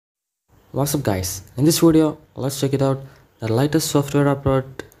What's up guys, in this video let's check it out the latest software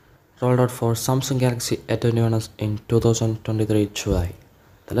update rolled out for Samsung Galaxy A21s in 2023 July.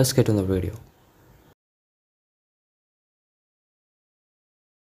 So let's get in the video.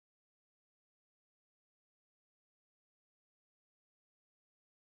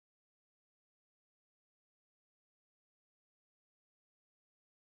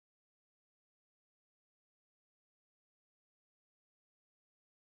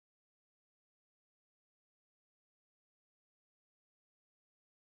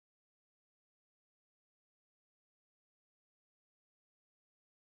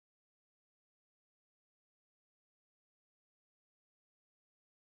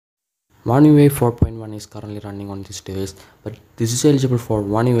 One UI 4.1 is currently running on this device, but this is eligible for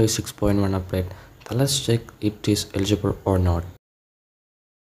One UI 6.1 update. So let's check if it is eligible or not.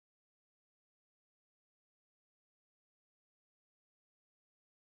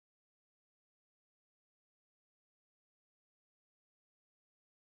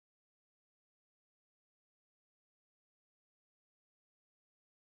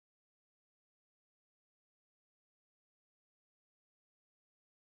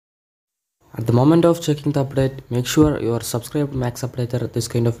 At the moment of checking the update, make sure you are subscribed Max Updater. This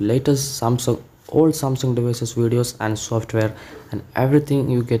kind of latest old Samsung devices, videos and software and everything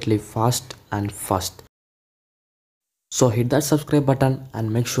you get live fast and fast. So hit that subscribe button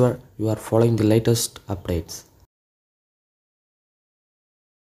and make sure you are following the latest updates.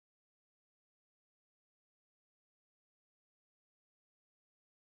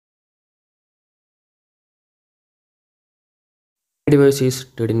 My devices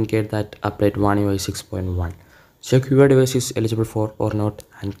didn't get that update One UI 6.1. Check your device is eligible for or not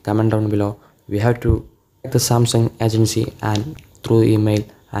and comment down below. We have to check the Samsung agency and through email,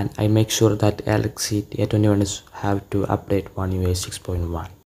 and I make sure that Galaxy A21s have to update One UI 6.1.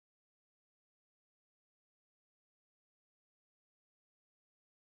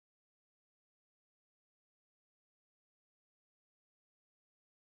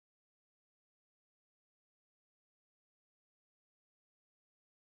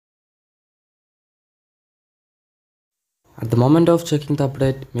 At the moment of checking the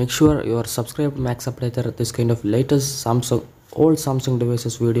update, make sure you are subscribed Max Updater. This kind of latest old Samsung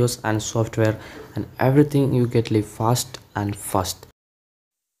devices, videos and software and everything you get live fast and fast.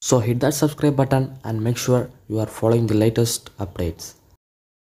 So hit that subscribe button and make sure you are following the latest updates.